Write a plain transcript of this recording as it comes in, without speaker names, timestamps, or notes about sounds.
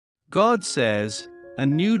God says, a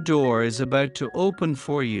new door is about to open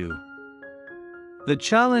for you. The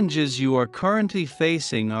challenges you are currently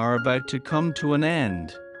facing are about to come to an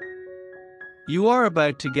end. You are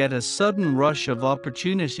about to get a sudden rush of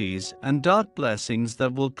opportunities and blessings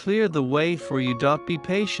that will clear the way for you. Be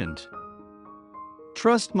patient.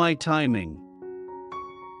 Trust my timing.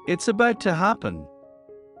 It's about to happen.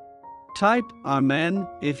 Type Amen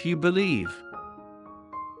if you believe.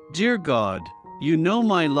 Dear God, you know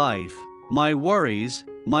my life, my worries,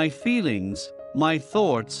 my feelings, my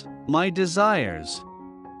thoughts, my desires.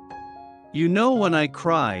 You know when I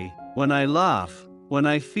cry, when I laugh, when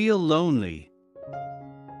I feel lonely.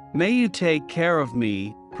 May you take care of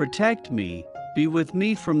me, protect me, be with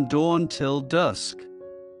me from dawn till dusk.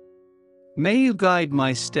 May you guide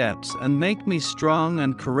my steps and make me strong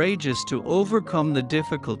and courageous to overcome the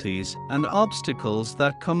difficulties and obstacles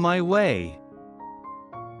that come my way.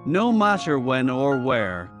 No matter when or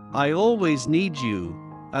where, I always need you,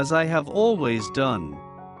 as I have always done.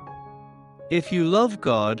 If you love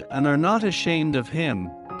God and are not ashamed of Him,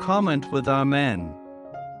 comment with Amen.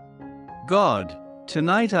 God,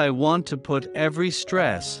 tonight I want to put every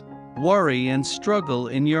stress, worry and struggle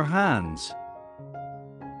in your hands.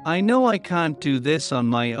 I know I can't do this on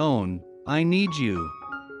my own, I need you.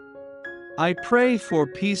 I pray for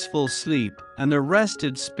peaceful sleep and a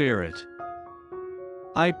rested spirit.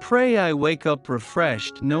 I pray I wake up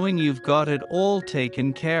refreshed knowing you've got it all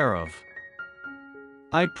taken care of.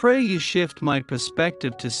 I pray you shift my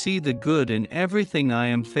perspective to see the good in everything I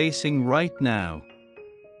am facing right now.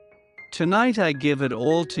 Tonight I give it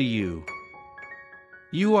all to you.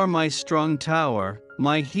 You are my strong tower,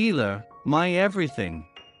 my healer, my everything.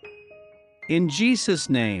 In Jesus'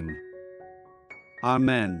 name.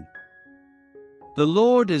 Amen. The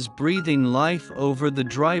Lord is breathing life over the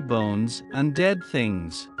dry bones and dead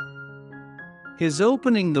things. He's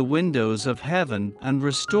opening the windows of heaven and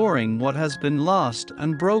restoring what has been lost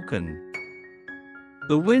and broken.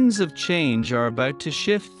 The winds of change are about to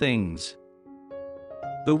shift things.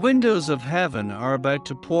 The windows of heaven are about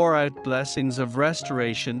to pour out blessings of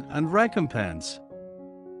restoration and recompense.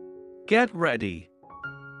 Get ready.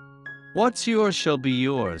 What's yours shall be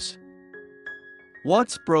yours.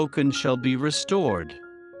 What's broken shall be restored.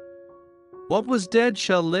 What was dead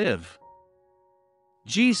shall live.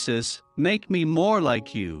 Jesus, make me more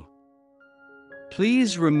like you.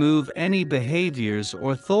 Please remove any behaviors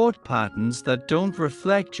or thought patterns that don't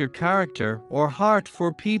reflect your character or heart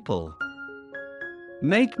for people.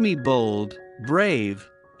 Make me bold, brave,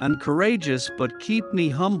 and courageous, but keep me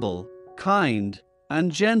humble, kind,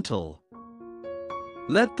 and gentle.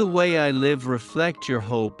 Let the way I live reflect your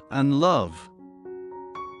hope and love.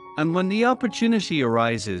 And when the opportunity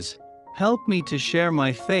arises, help me to share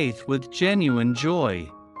my faith with genuine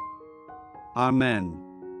joy. Amen.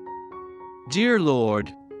 Dear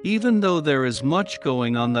Lord, even though there is much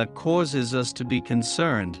going on that causes us to be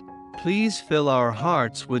concerned, please fill our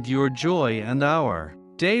hearts with your joy and our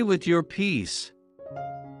day with your peace.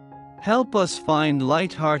 Help us find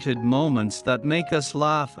light-hearted moments that make us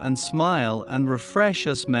laugh and smile and refresh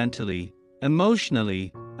us mentally,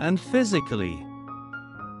 emotionally, and physically.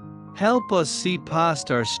 Help us see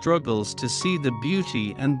past our struggles to see the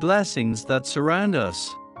beauty and blessings that surround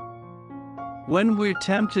us. When we're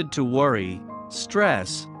tempted to worry,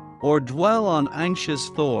 stress, or dwell on anxious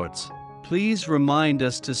thoughts, please remind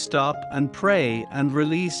us to stop and pray and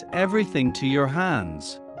release everything to your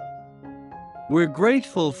hands. We're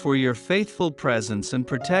grateful for your faithful presence and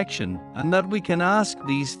protection, and that we can ask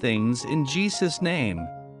these things in Jesus' name.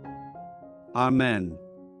 Amen.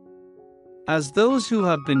 As those who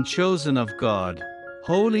have been chosen of God,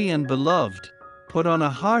 holy and beloved, put on a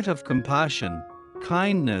heart of compassion,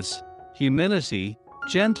 kindness, humility,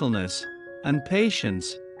 gentleness, and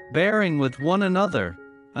patience, bearing with one another,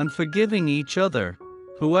 and forgiving each other,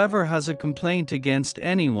 whoever has a complaint against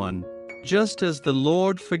anyone, just as the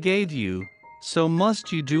Lord forgave you, so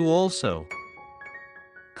must you do also.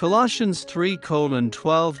 Colossians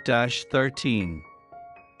 3:12-13.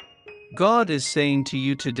 God is saying to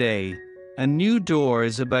you today, a new door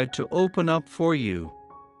is about to open up for you.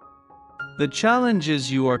 The challenges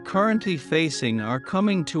you are currently facing are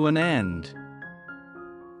coming to an end.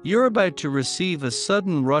 You're about to receive a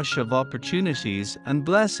sudden rush of opportunities and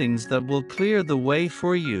blessings that will clear the way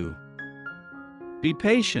for you. Be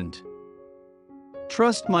patient.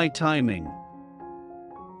 Trust my timing.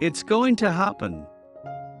 It's going to happen.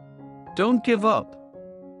 Don't give up.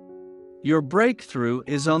 Your breakthrough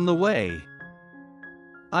is on the way.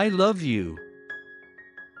 I love you.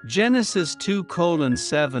 Genesis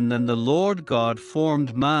 2:7. Then the Lord God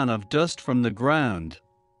formed man of dust from the ground,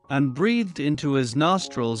 and breathed into his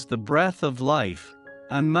nostrils the breath of life,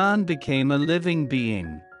 and man became a living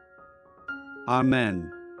being.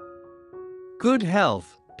 Amen. Good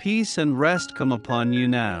health, peace and rest come upon you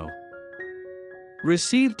now.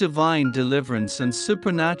 Receive divine deliverance and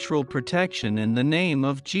supernatural protection in the name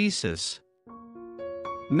of Jesus.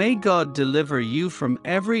 May God deliver you from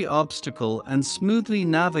every obstacle and smoothly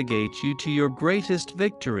navigate you to your greatest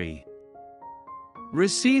victory.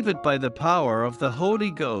 Receive it by the power of the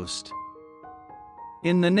Holy Ghost.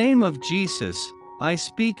 In the name of Jesus, I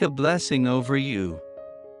speak a blessing over you.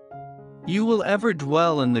 You will ever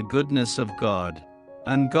dwell in the goodness of God,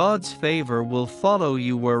 and God's favor will follow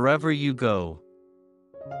you wherever you go.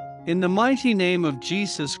 In the mighty name of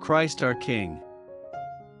Jesus Christ our King.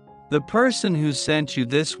 The person who sent you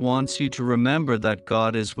this wants you to remember that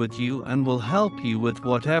God is with you and will help you with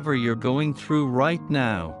whatever you're going through right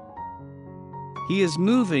now. He is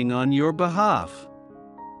moving on your behalf.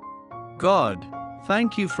 God,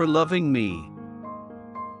 thank you for loving me.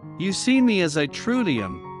 You see me as I truly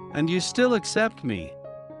am, and you still accept me.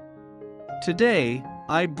 Today,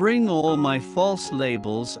 I bring all my false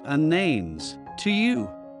labels and names to you.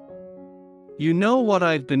 You know what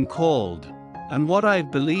I've been called, and what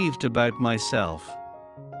I've believed about myself.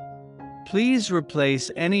 Please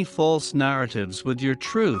replace any false narratives with your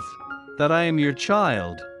truth, that I am your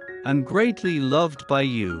child, and greatly loved by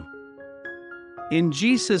you. In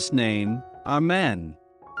Jesus' name, Amen.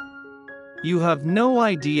 You have no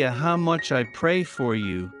idea how much I pray for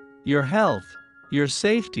you, your health, your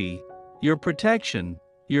safety, your protection,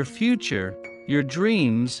 your future, your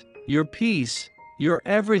dreams, your peace, your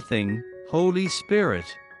everything, Holy Spirit.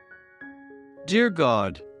 Dear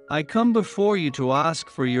God, I come before you to ask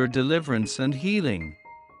for your deliverance and healing.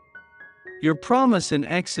 Your promise in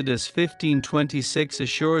Exodus 15:26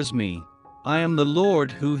 assures me, I am the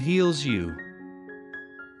Lord who heals you.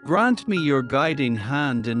 Grant me your guiding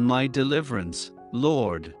hand in my deliverance,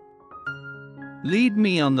 Lord. Lead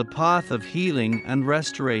me on the path of healing and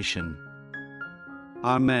restoration.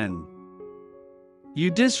 Amen. You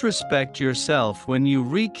disrespect yourself when you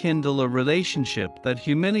rekindle a relationship that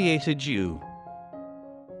humiliated you.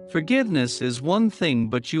 Forgiveness is one thing,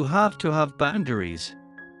 but you have to have boundaries.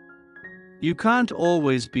 You can't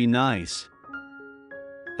always be nice.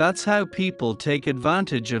 That's how people take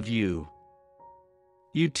advantage of you.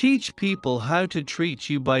 You teach people how to treat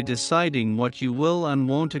you by deciding what you will and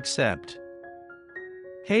won't accept.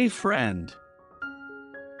 Hey friend.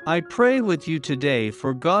 I pray with you today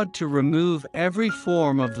for God to remove every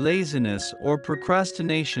form of laziness or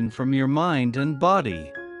procrastination from your mind and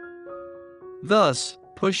body, thus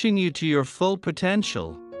pushing you to your full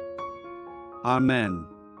potential. Amen.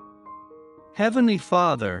 Heavenly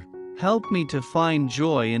Father, help me to find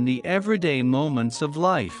joy in the everyday moments of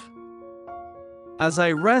life. As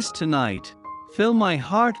I rest tonight, fill my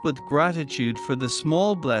heart with gratitude for the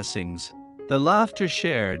small blessings, the laughter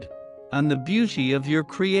shared, and the beauty of your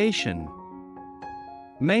creation.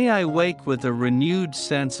 May I wake with a renewed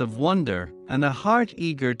sense of wonder and a heart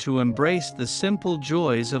eager to embrace the simple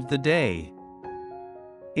joys of the day.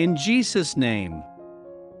 In Jesus' name,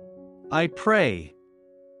 I pray.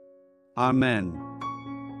 Amen.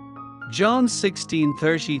 John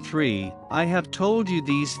 16:33, I have told you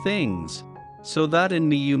these things, so that in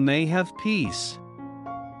me you may have peace.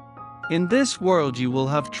 In this world you will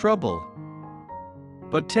have trouble.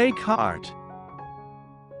 But take heart.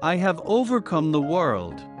 I have overcome the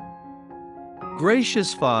world.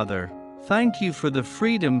 Gracious Father, thank you for the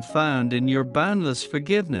freedom found in your boundless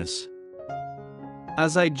forgiveness.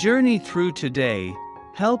 As I journey through today,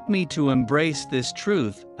 help me to embrace this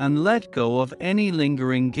truth and let go of any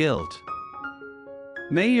lingering guilt.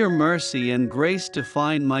 May your mercy and grace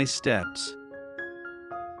define my steps.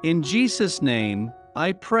 In Jesus' name,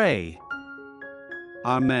 I pray.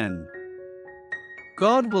 Amen.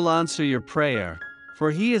 God will answer your prayer, for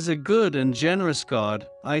He is a good and generous God.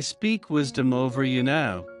 I speak wisdom over you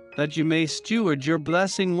now, that you may steward your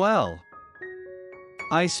blessing well.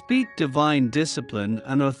 I speak divine discipline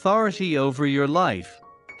and authority over your life,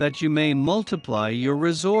 that you may multiply your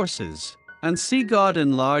resources, and see God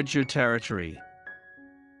enlarge your territory.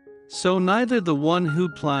 So neither the one who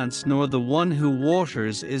plants nor the one who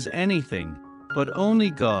waters is anything, but only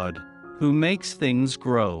God, who makes things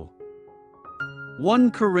grow.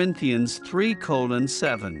 1 Corinthians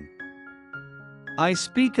 3:7. I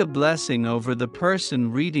speak a blessing over the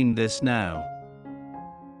person reading this now.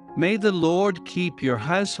 May the Lord keep your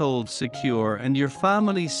household secure and your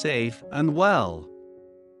family safe and well.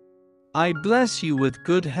 I bless you with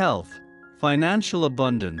good health, financial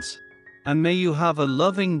abundance, and may you have a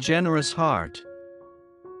loving, generous heart.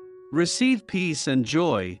 Receive peace and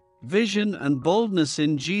joy, vision, and boldness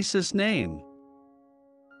in Jesus' name.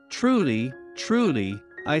 Truly, truly,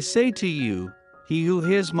 I say to you, he who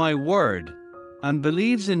hears my word and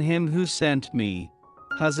believes in him who sent me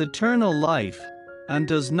has eternal life and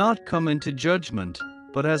does not come into judgment,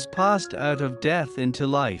 but has passed out of death into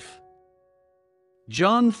life.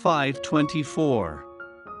 John 5:24.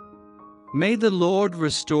 May the Lord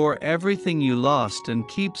restore everything you lost and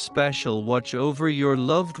keep special watch over your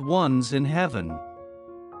loved ones in heaven.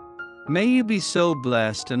 May you be so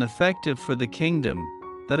blessed and effective for the kingdom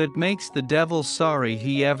that it makes the devil sorry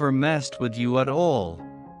he ever messed with you at all.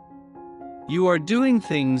 You are doing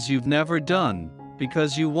things you've never done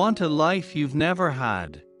because you want a life you've never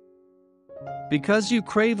had. Because you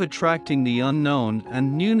crave attracting the unknown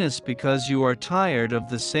and newness because you are tired of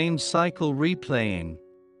the same cycle replaying.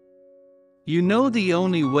 You know the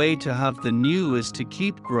only way to have the new is to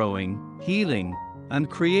keep growing, healing, and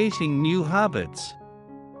creating new habits.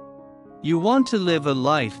 You want to live a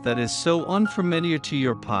life that is so unfamiliar to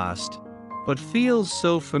your past, but feels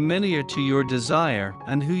so familiar to your desire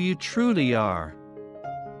and who you truly are.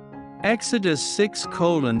 Exodus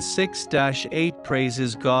 6:6-8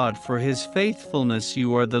 praises God for his faithfulness.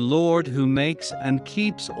 You are the Lord who makes and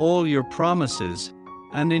keeps all your promises,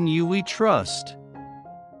 and in you we trust.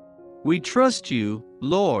 We trust you,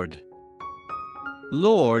 Lord.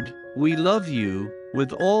 Lord, we love you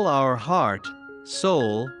with all our heart,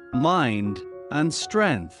 soul, mind, and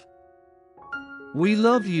strength. We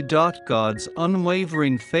love you. God's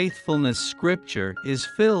unwavering faithfulness. Scripture is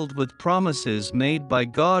filled with promises made by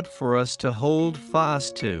God for us to hold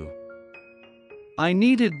fast to. I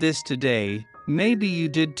needed this today, maybe you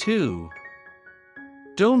did too.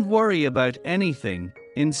 Don't worry about anything,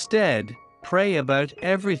 instead, pray about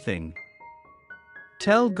everything.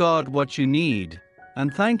 Tell God what you need,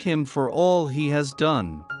 and thank Him for all He has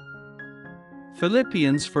done.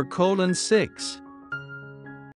 Philippians 4:6